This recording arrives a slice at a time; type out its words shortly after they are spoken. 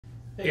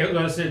Hey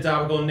guys, it's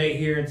Topical Nate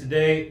here, and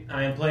today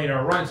I am playing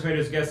our Rotten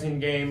Tomatoes guessing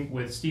game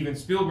with Steven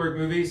Spielberg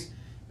movies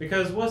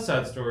because West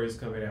Side Story is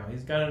coming out.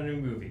 He's got a new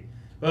movie.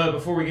 But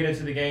before we get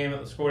into the game,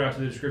 let's scroll down to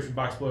the description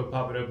box below,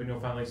 pop it open,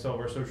 you'll find links to all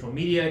of our social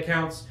media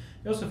accounts.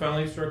 You'll also find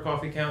links to our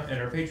coffee account and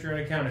our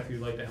Patreon account if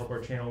you'd like to help our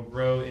channel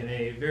grow in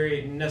a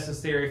very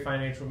necessary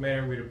financial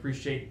manner. We'd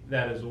appreciate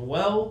that as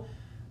well.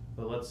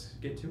 But let's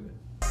get to it.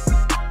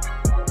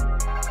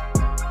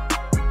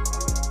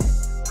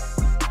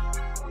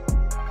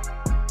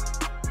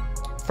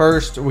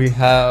 First, we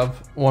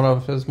have one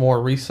of his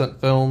more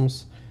recent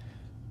films,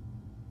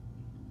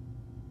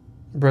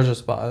 Bridge of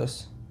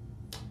Spies.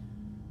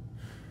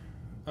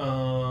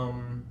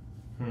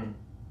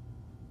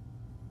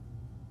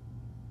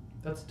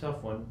 That's a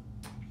tough one.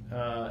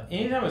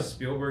 Anytime a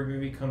Spielberg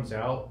movie comes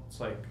out, it's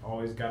like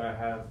always going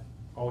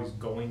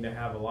to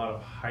have a lot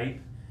of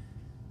hype.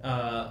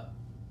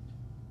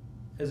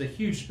 As a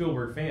huge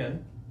Spielberg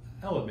fan,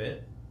 I'll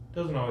admit,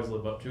 doesn't always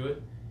live up to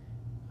it.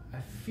 I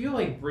feel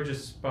like Bridge of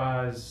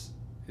Spies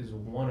is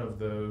one of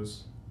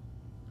those.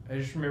 I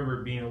just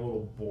remember it being a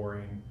little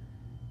boring.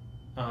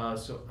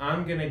 So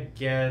I'm going to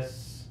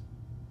guess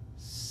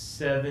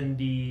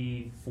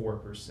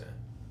 74%.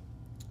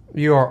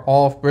 You are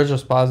off. Bridge of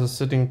Spies is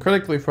sitting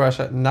critically fresh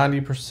at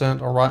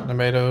 90% on Rotten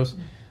Tomatoes.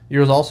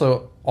 You was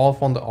also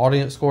off on the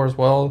audience score as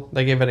well.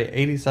 They gave it a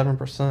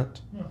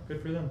 87%. Oh,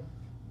 good for them.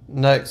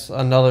 Next,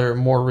 another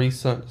more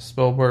recent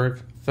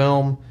Spielberg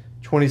film,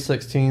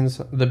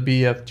 2016's The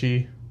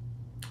BFG.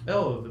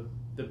 Oh,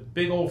 the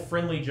big old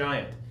friendly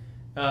giant.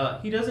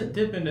 He doesn't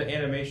dip into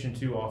animation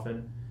too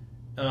often.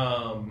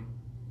 Yeah,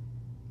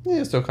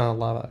 it's still kind of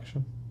live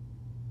action.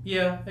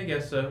 Yeah, I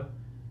guess so.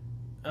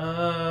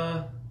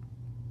 I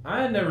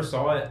never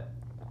saw it,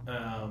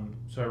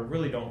 so I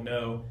really don't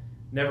know.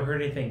 Never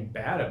heard anything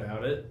bad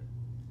about it.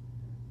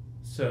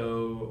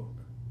 So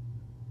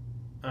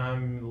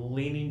I'm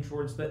leaning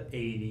towards the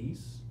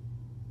 80s.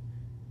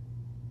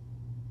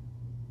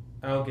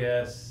 I'll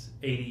guess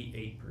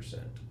 88%.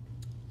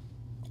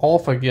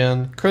 Off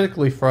again,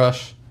 critically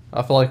fresh.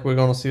 I feel like we're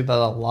going to see that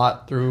a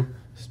lot through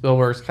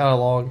Spielberg's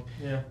catalog.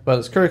 Yeah. But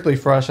it's critically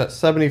fresh at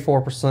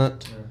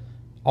 74%. Yeah.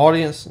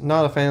 Audience,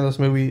 not a fan of this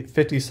movie,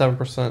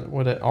 57%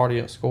 with an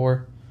audience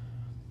score.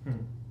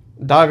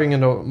 Diving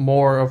into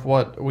more of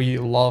what we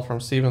love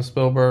from Steven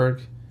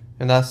Spielberg,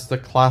 and that's the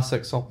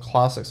classics on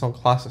classics on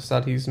classics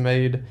that he's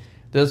made.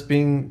 This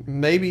being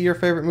maybe your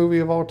favorite movie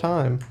of all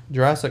time,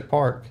 Jurassic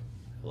Park.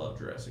 I love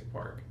Jurassic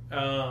Park.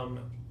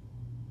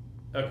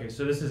 Okay,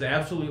 so this is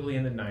absolutely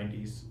in the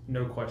 90s,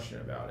 no question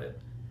about it.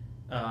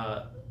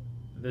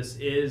 This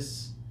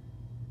is,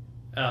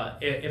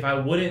 if I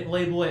wouldn't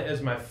label it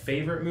as my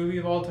favorite movie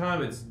of all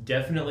time, it's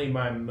definitely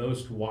my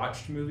most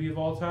watched movie of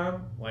all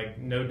time. Like,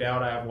 no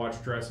doubt I have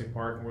watched Jurassic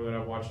Park more than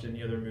I've watched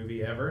any other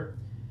movie ever.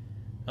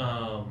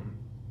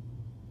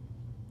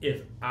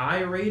 If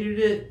I rated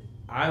it,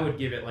 I would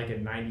give it like a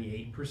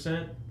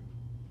 98%.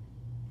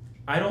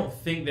 I don't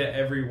think that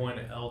everyone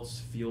else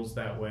feels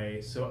that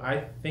way, so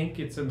I think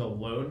it's in the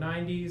low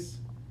 90s.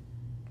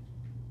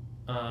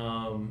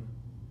 I'm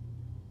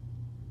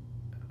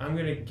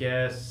going to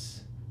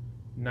guess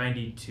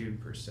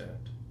 92%.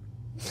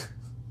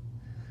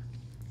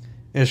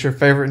 It's your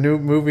favorite new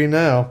movie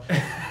now.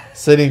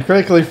 Sitting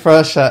critically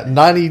fresh at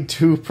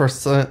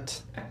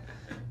 92%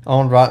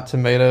 on Rotten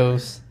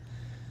Tomatoes.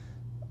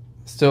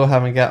 Still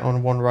haven't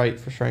gotten one right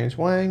for Strange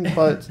Wang,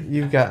 but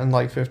you've gotten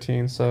like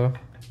 15, so...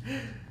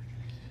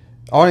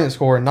 Audience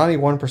score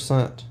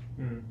 91%.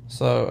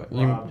 So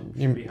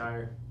you be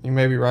higher. You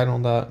may be right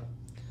on that.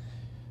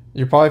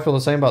 You probably feel the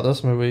same about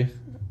this movie,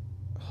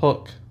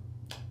 Hook.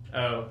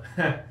 Oh,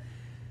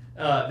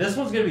 this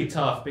one's gonna be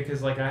tough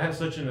because like I have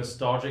such a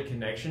nostalgic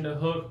connection to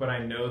Hook, but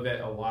I know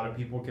that a lot of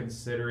people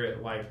consider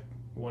it like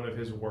one of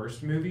his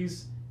worst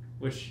movies,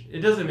 which it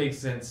doesn't make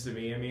sense to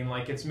me. I mean,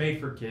 like it's made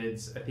for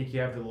kids. I think you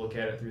have to look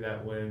at it through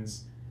that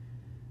lens.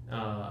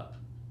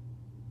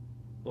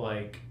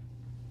 Like.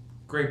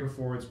 Great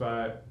performance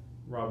by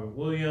Robin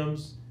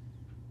Williams.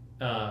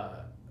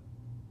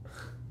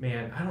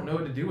 Man, I don't know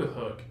what to do with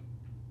Hook.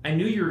 I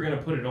knew you were going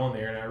to put it on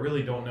there, and I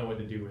really don't know what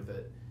to do with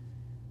it.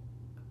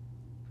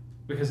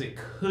 Because it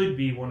could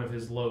be one of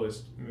his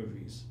lowest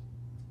movies.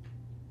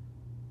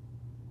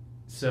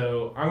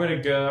 So I'm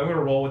going to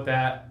roll with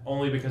that,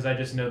 only because I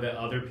just know that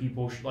other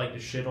people like to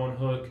shit on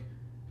Hook.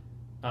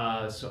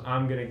 So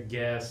I'm going to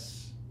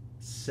guess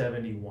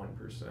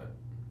 71%.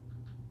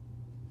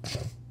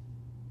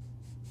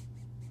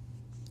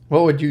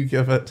 What would you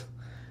give it?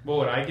 What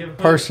would I give Hook?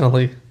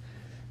 Personally.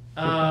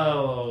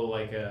 Oh,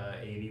 like a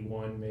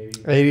 81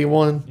 maybe.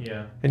 81?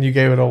 Yeah. And you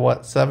gave it a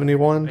what,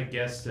 71? I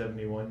guess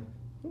 71.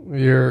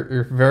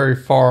 You're very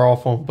far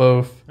off on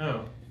both.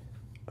 Oh.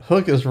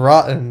 Hook is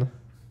rotten.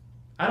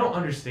 I don't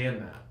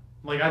understand that.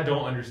 Like, I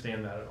don't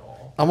understand that at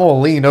all. I'm going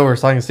to lean over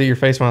so I can see your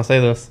face when I say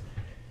this.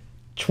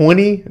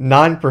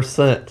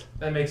 29%.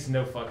 That makes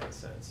no fucking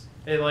sense.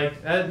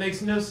 That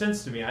makes no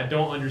sense to me. I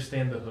don't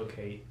understand the Hook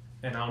hate.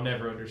 And I'll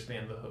never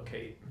understand the Hook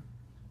hate.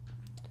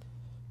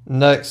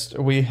 Next,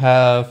 we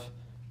have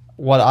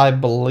what I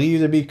believe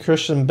to be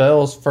Christian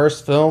Bale's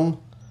first film,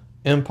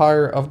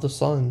 Empire of the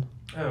Sun.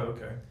 Oh,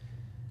 okay.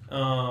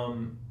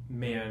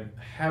 Man,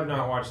 have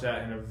not watched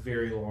that in a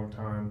very long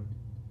time.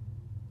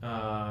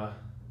 I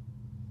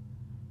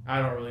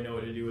don't really know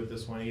what to do with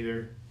this one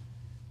either.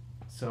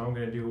 So I'm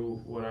going to do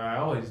what I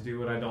always do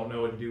when I don't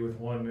know what to do with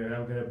one, and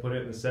I'm going to put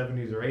it in the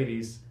 70s or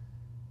 80s.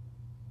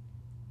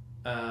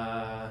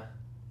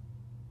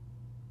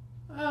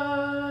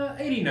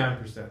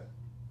 89%.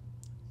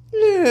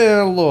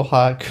 Yeah, a little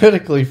high.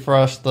 Critically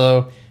fresh,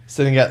 though,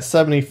 sitting at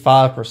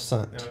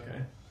 75%.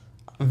 Okay.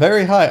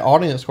 Very high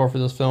audience score for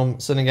this film,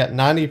 sitting at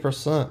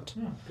 90%.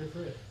 Oh, good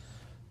for it.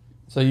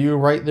 So you're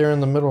right there in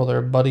the middle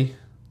there, buddy.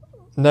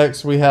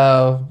 Next, we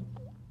have...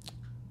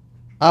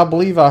 I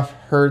believe I've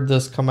heard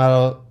this come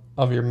out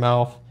of your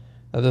mouth,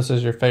 that this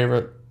is your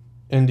favorite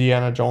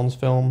Indiana Jones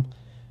film,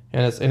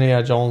 and it's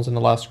Indiana Jones and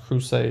the Last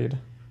Crusade.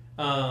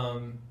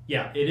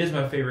 Yeah, it is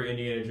my favorite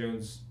Indiana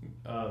Jones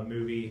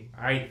movie.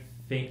 I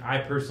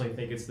personally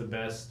think it's the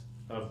best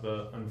of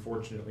the,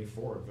 unfortunately,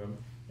 4 of them,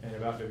 and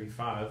about to be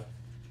 5.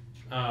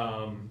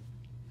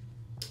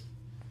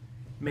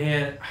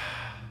 Man,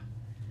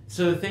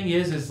 so the thing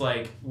is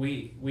like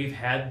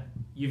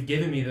you've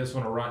given me this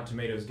on a Rotten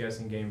Tomatoes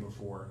guessing game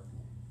before,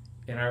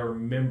 and I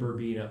remember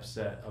being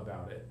upset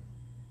about it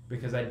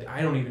because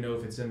I don't even know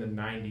if it's in the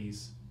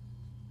 90s.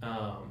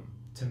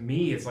 To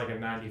me, it's like a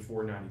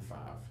 94, 95.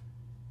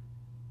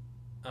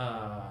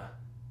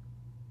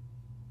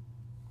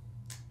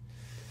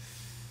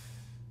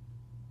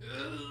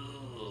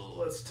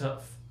 That's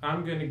tough.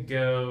 I'm gonna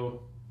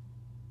go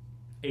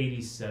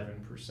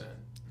 87%.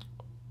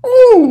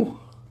 Ooh!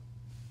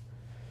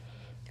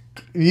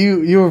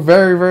 You were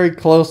very, very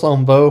close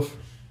on both.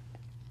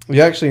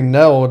 You actually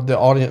nailed the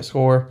audience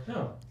score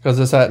because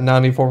it's at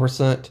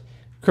 94%.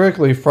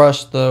 Critically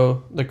fresh,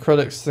 though, the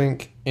critics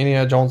think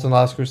Indiana Jones and the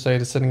Last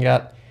Crusade is sitting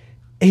at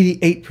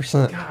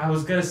 88%. God, I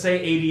was going to say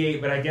 88,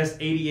 but I guess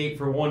 88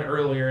 for one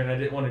earlier, and I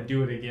didn't want to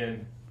do it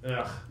again.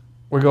 Ugh.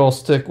 We're going to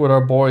stick with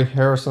our boy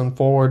Harrison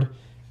Ford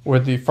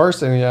with the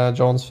first Indiana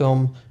Jones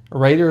film,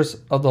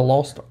 Raiders of the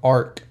Lost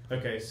Ark.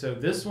 Okay, so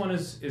this one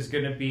is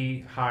going to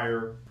be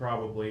higher,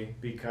 probably,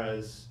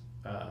 because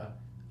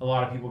a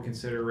lot of people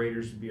consider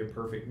Raiders to be a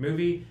perfect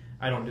movie.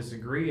 I don't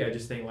disagree. I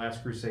just think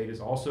Last Crusade is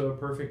also a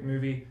perfect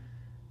movie.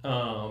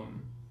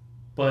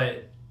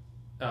 But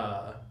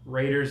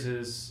Raiders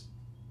is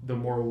the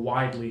more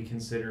widely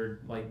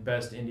considered like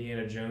best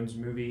Indiana Jones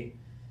movie.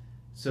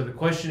 So the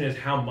question is,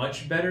 how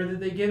much better did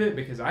they give it?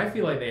 Because I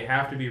feel like they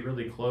have to be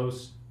really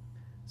close.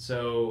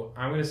 So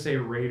I'm going to say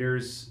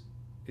Raiders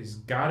is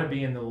got to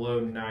be in the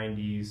low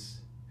 90s.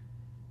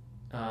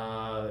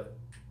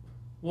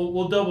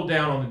 We'll double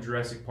down on the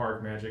Jurassic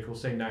Park magic. We'll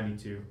say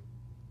 92.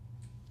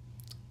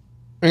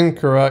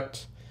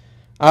 Incorrect.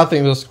 I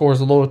think the score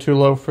is a little too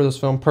low for this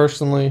film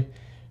personally,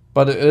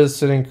 but it is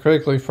sitting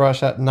critically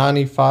fresh at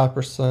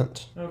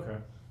 95%. Okay.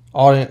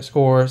 Audience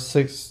score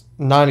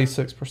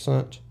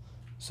 96%.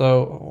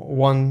 So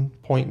 1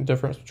 point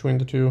difference between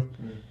the two.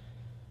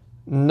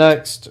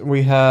 Next,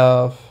 we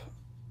have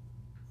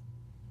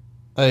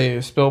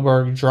a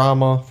Spielberg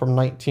drama from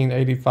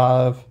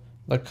 1985,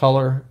 The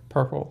Color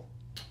Purple.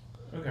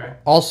 Okay.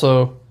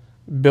 Also,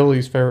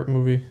 Billy's favorite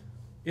movie.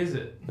 Is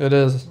it? It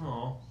is.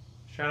 Oh,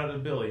 shout out to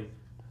Billy.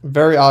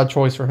 Very odd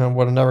choice for him.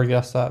 Would have never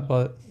guessed that,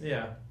 but...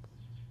 Yeah.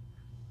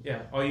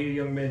 Yeah, all you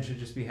young men should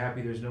just be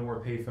happy there's no more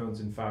payphones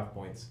in 5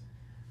 points.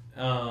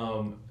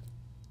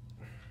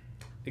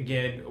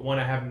 Again, one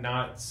I have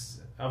not...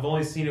 I've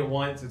only seen it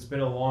once. It's been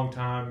a long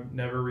time.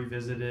 Never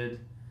revisited.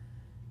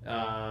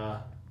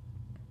 86%.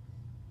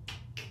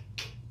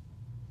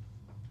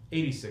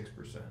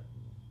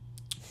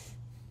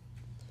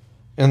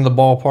 In the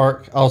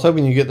ballpark. I was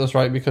hoping you get this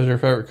right because your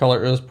favorite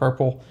color is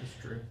purple. That's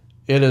true.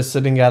 It is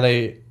sitting at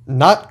a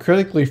not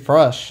critically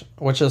fresh,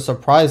 which is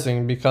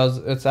surprising because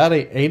it's at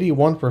a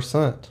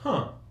 81%.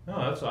 Huh.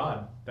 No, that's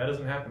odd. That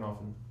doesn't happen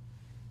often.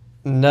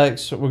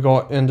 Next, we're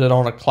going to end it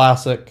on a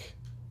classic.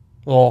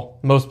 Well,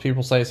 most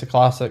people say it's a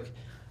classic.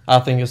 I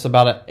think it's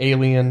about an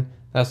alien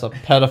that's a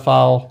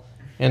pedophile,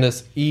 and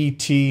it's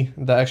E.T.,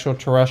 the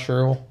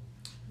extraterrestrial.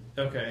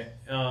 Okay.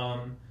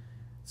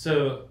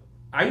 So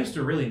I used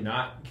to really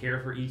not care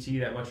for E.T.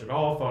 that much at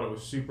all. Thought it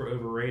was super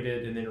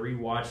overrated, and then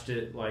rewatched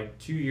it like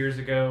 2 years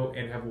ago,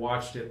 and have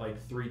watched it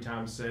like 3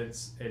 times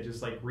since, and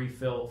just like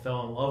fell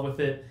in love with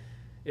it.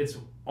 It's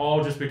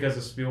all just because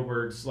of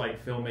Spielberg's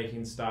like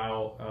filmmaking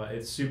style.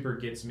 It super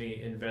gets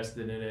me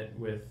invested in it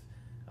with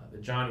the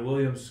John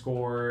Williams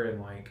score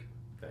and like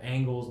the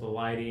angles, the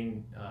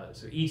lighting.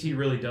 So E.T.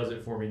 really does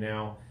it for me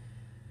now.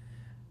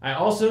 I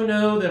also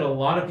know that a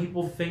lot of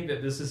people think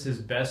that this is his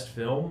best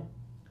film,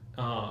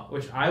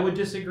 which I would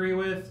disagree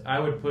with. I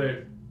would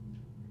put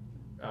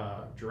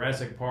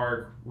Jurassic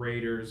Park,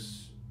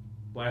 Raiders,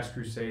 Last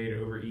Crusade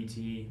over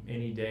E.T.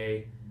 any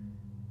day.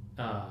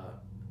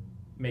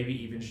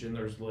 Maybe even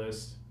Schindler's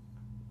List.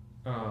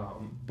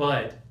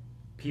 But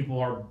people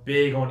are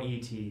big on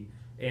E.T.,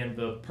 and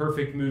the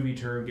perfect movie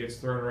term gets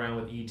thrown around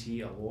with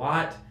E.T. a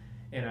lot.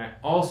 And I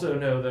also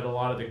know that a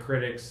lot of the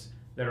critics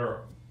that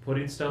are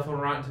putting stuff on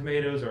Rotten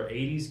Tomatoes are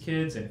 80s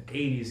kids, and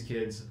 80s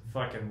kids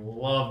fucking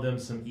love them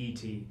some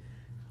E.T.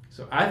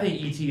 So I think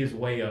E.T. is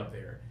way up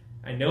there.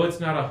 I know it's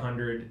not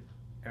 100,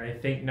 and I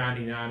think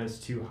 99 is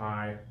too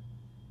high.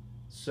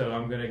 So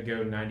I'm going to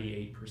go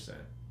 98%.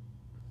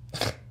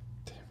 Damn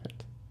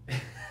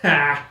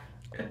it.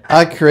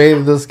 I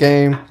created this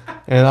game,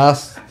 and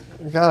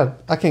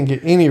I can't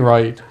get any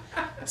right.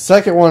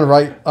 Second one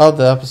right of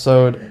the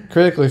episode,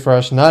 critically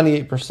fresh,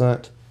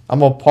 98%.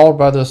 I'm appalled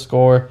by this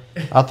score.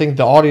 I think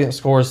the audience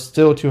score is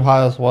still too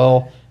high as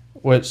well,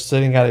 which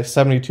sitting at a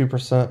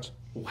 72%.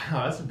 Wow,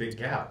 that's a big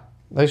gap.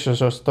 They should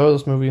just throw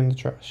this movie in the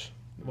trash.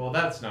 Well,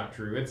 that's not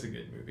true. It's a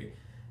good movie.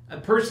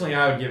 Personally,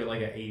 I would give it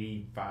like an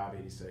 85,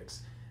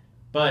 86.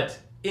 But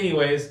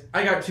anyways,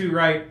 I got 2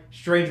 right.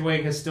 Strange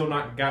Wang has still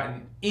not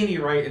gotten any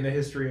right in the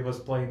history of us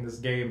playing this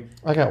game.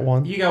 I got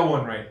 1. You got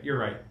 1 right. You're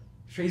right.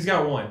 He's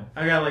got 1.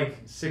 I got like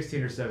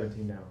 16 or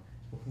 17 now.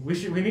 We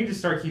need to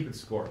start keeping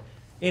score.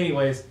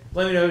 Anyways,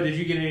 let me know, did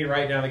you get any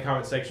right down in the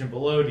comment section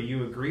below? Do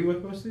you agree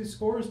with most of these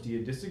scores? Do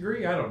you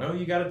disagree? I don't know.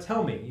 You got to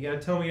tell me. You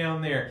got to tell me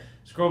down there.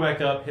 Scroll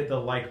back up, hit the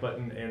like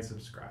button, and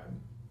subscribe.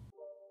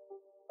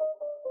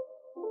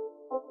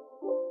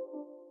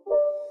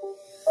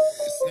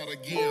 It's not a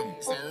game,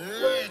 it's a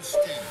rich